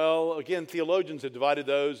 Well, again, theologians have divided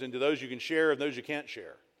those into those you can share and those you can't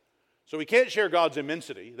share. So we can't share God's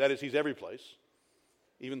immensity. That is, he's every place.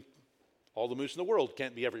 Even all the moose in the world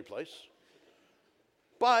can't be every place.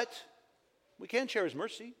 But we can share his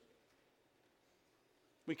mercy.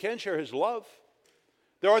 We can share his love.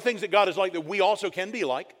 There are things that God is like that we also can be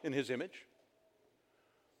like in his image.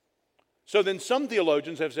 So then some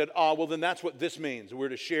theologians have said, then that's what this means. We're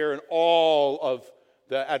to share in all of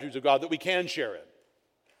the attributes of God that we can share in.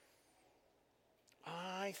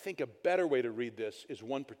 I think a better way to read this is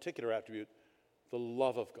one particular attribute, the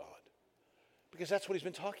love of God. Because that's what he's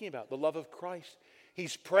been talking about, the love of Christ.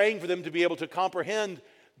 He's praying for them to be able to comprehend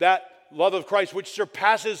that love of Christ which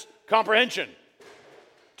surpasses comprehension.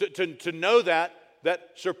 To know that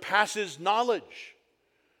surpasses knowledge.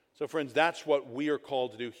 So friends, that's what we are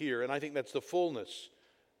called to do here. And I think that's the fullness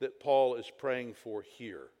that Paul is praying for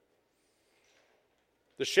here.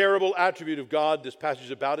 The shareable attribute of God this passage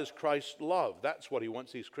is about is Christ's love. That's what he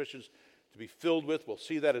wants these Christians to be filled with. We'll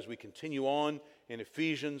see that as we continue on in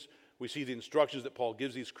Ephesians. We see the instructions that Paul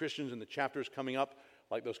gives these Christians in the chapters coming up,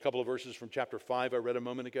 like those couple of verses from chapter 5 I read a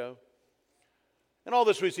moment ago. And all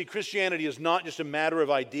this we see Christianity is not just a matter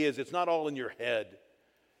of ideas. It's not all in your head.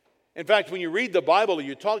 In fact, when you read the Bible or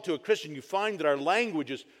you talk to a Christian, you find that our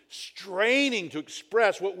language is straining to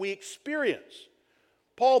express what we experience.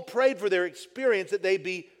 Paul prayed for their experience that they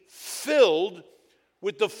be filled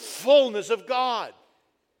with the fullness of God.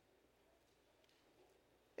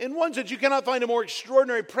 In one sense, you cannot find a more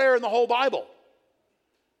extraordinary prayer in the whole Bible.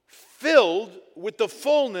 Filled with the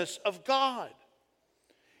fullness of God.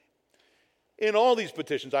 In all these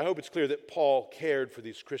petitions, I hope it's clear that Paul cared for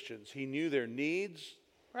these Christians. He knew their needs,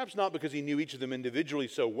 perhaps not because he knew each of them individually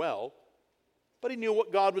so well, but he knew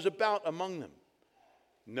what God was about among them.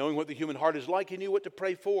 Knowing what the human heart is like, he knew what to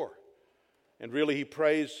pray for. And really, he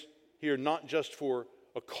prays here not just for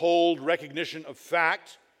a cold recognition of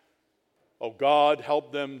fact. Oh, God,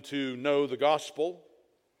 help them to know the gospel.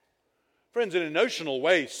 Friends, in a notional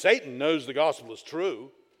way, Satan knows the gospel is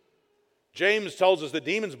true. James tells us that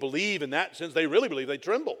demons believe in that sense. They really believe, they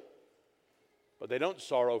tremble. But they don't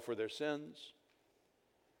sorrow for their sins.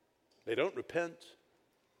 They don't repent.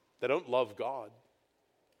 They don't love God.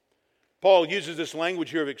 Paul uses this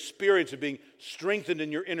language here of experience, of being strengthened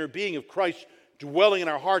in your inner being, of Christ dwelling in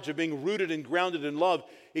our hearts, of being rooted and grounded in love,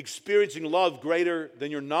 experiencing love greater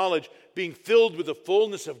than your knowledge, being filled with the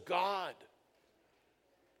fullness of God.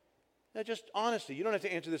 Now, just honestly, you don't have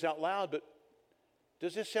to answer this out loud, but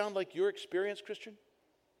does this sound like your experience, Christian?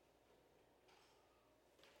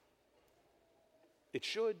 It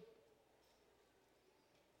should.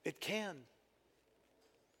 It can.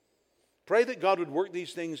 Pray that God would work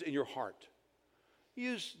these things in your heart.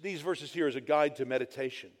 Use these verses here as a guide to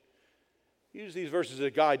meditation. Use these verses as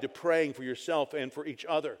a guide to praying for yourself and for each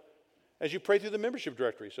other as you pray through the membership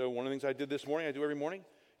directory. So one of the things I did this morning, I do every morning,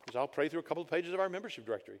 is I'll pray through a couple of pages of our membership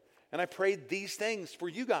directory. And I prayed these things for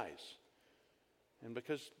you guys. And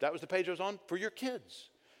because that was the page I was on for your kids.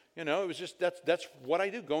 You know, it was just, that's what I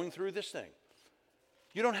do going through this thing.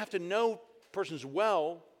 You don't have to know persons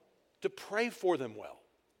well to pray for them well.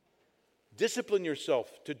 Discipline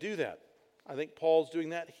yourself to do that. I think Paul's doing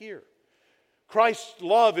that here. Christ's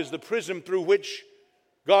love is the prism through which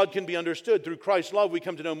God can be understood. Through Christ's love, we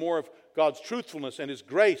come to know more of God's truthfulness and His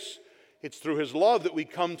grace. It's through His love that we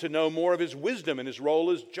come to know more of His wisdom and His role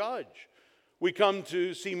as judge. We come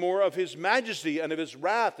to see more of His majesty and of His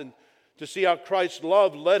wrath, and to see how Christ's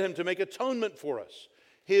love led Him to make atonement for us.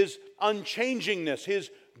 His unchangingness, His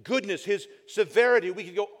goodness, His severity. We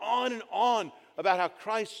could go on and on about how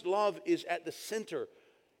Christ's love is at the center.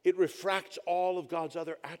 It refracts all of God's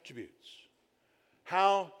other attributes.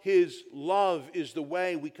 How His love is the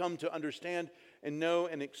way we come to understand and know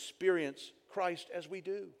and experience Christ as we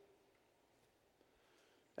do.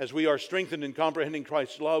 As we are strengthened in comprehending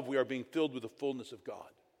Christ's love, we are being filled with the fullness of God.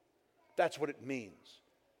 That's what it means,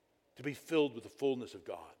 to be filled with the fullness of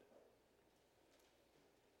God.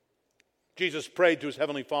 Jesus prayed to His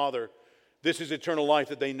heavenly Father, "This is eternal life,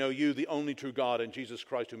 that they know you, the only true God, and Jesus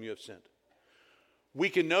Christ whom you have sent." We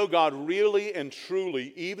can know God really and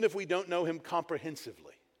truly, even if we don't know Him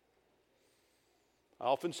comprehensively. I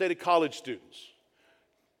often say to college students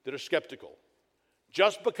that are skeptical,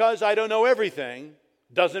 just because I don't know everything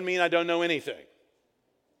doesn't mean I don't know anything.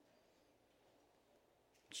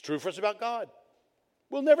 It's true for us about God.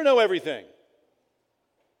 We'll never know everything.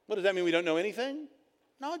 What does that mean? We don't know anything?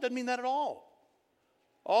 No, it doesn't mean that at all.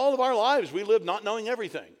 All of our lives we live not knowing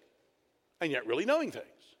everything, and yet really knowing things.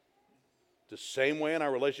 The same way in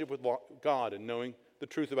our relationship with God and knowing the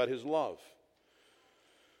truth about His love.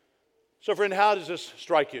 So friend, how does this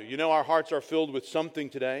strike you? You know our hearts are filled with something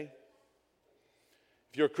today.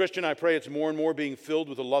 If you're a Christian, I pray it's more and more being filled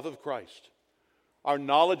with the love of Christ. Our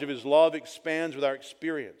knowledge of His love expands with our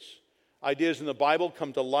experience. Ideas in the Bible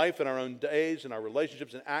come to life in our own days, in our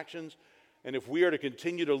relationships and actions. And if we are to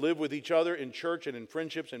continue to live with each other in church and in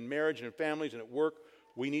friendships and marriage and in families and at work,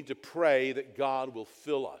 we need to pray that God will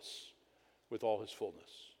fill us with all His fullness.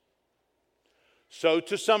 So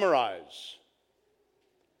to summarize,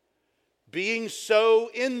 being so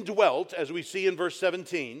indwelt, as we see in verse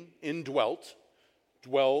 17, indwelt,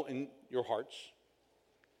 dwell in your hearts,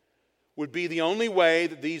 would be the only way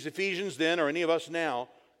that these Ephesians then, or any of us now,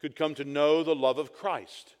 could come to know the love of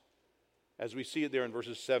Christ, as we see it there in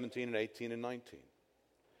verses 17 and 18 and 19.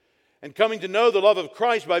 And coming to know the love of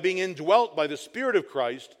Christ by being indwelt by the Spirit of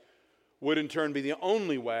Christ would in turn be the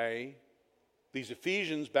only way these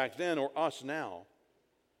Ephesians back then, or us now,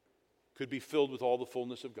 could be filled with all the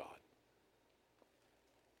fullness of God.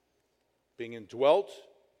 Being indwelt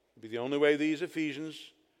would be the only way these Ephesians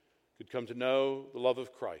could come to know the love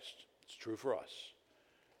of Christ. It's true for us.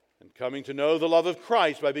 And coming to know the love of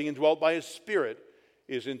Christ by being indwelt by His Spirit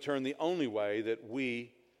is in turn the only way that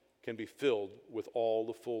we can be filled with all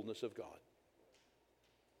the fullness of God.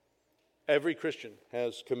 Every Christian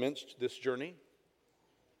has commenced this journey.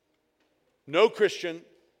 No Christian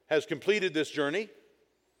has completed this journey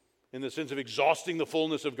in the sense of exhausting the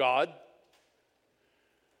fullness of God.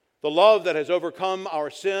 The love that has overcome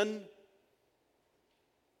our sin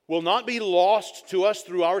will not be lost to us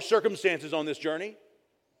through our circumstances on this journey.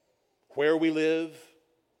 Where we live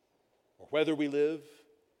or whether we live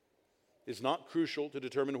is not crucial to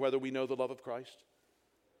determine whether we know the love of Christ.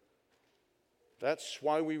 That's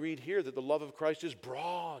why we read here that the love of Christ is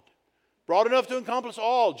broad enough to encompass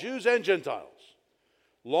all, Jews and Gentiles.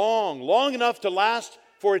 Long enough to last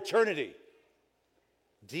for eternity.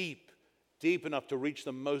 Deep enough to reach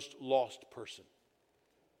the most lost person.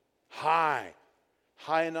 High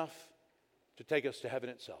enough to take us to heaven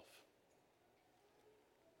itself.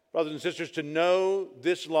 Brothers and sisters, to know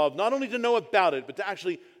this love, not only to know about it, but to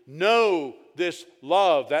actually know this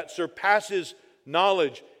love that surpasses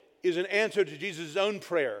knowledge, is an answer to Jesus' own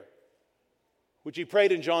prayer, which He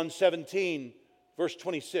prayed in John 17, verse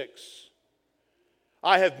 26.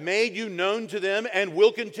 I have made you known to them and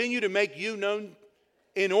will continue to make you known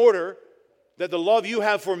in order that the love you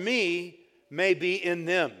have for me may be in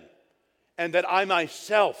them, and that I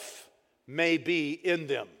myself may be in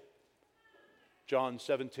them. John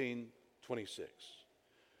 17, 26.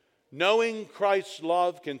 Knowing Christ's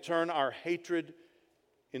love can turn our hatred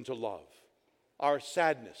into love, our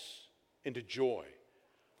sadness into joy,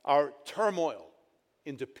 our turmoil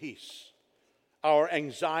into peace, our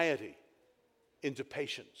anxiety into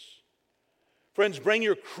patience. Friends, bring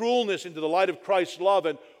your cruelness into the light of Christ's love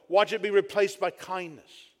and watch it be replaced by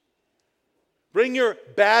kindness. Bring your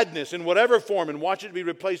badness in whatever form and watch it be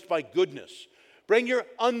replaced by goodness. Bring your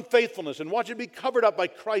unfaithfulness and watch it be covered up by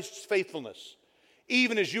Christ's faithfulness,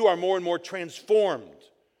 even as you are more and more transformed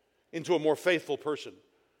into a more faithful person.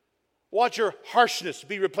 Watch your harshness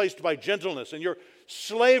be replaced by gentleness and your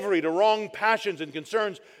slavery to wrong passions and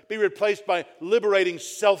concerns be replaced by liberating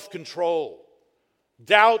self-control.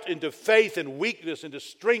 Doubt into faith and weakness into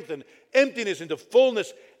strength and emptiness into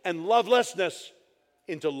fullness and lovelessness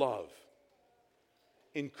into love.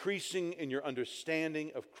 Increasing in your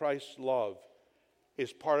understanding of Christ's love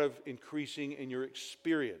is part of increasing in your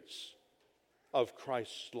experience of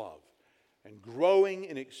Christ's love. And growing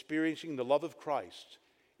in experiencing the love of Christ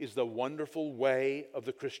is the wonderful way of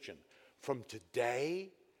the Christian. From today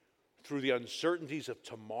through the uncertainties of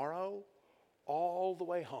tomorrow, all the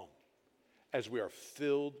way home, as we are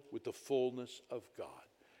filled with the fullness of God.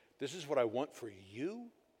 This is what I want for you,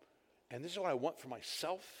 and this is what I want for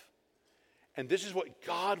myself, and this is what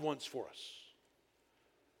God wants for us.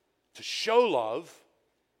 To show love,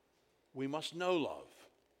 we must know love.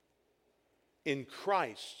 In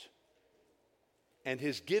Christ and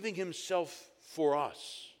His giving Himself for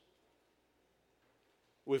us,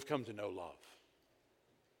 we've come to know love.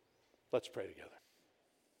 Let's pray together.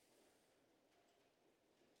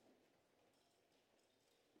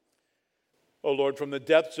 O Lord, from the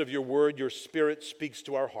depths of your word, your Spirit speaks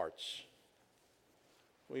to our hearts.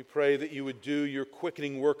 We pray that you would do your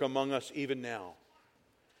quickening work among us even now.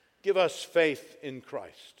 Give us faith in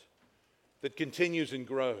Christ that continues and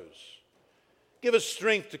grows. Give us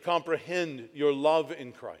strength to comprehend your love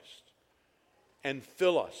in Christ and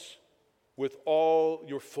fill us with all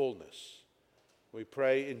your fullness. We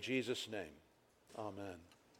pray in Jesus' name. Amen.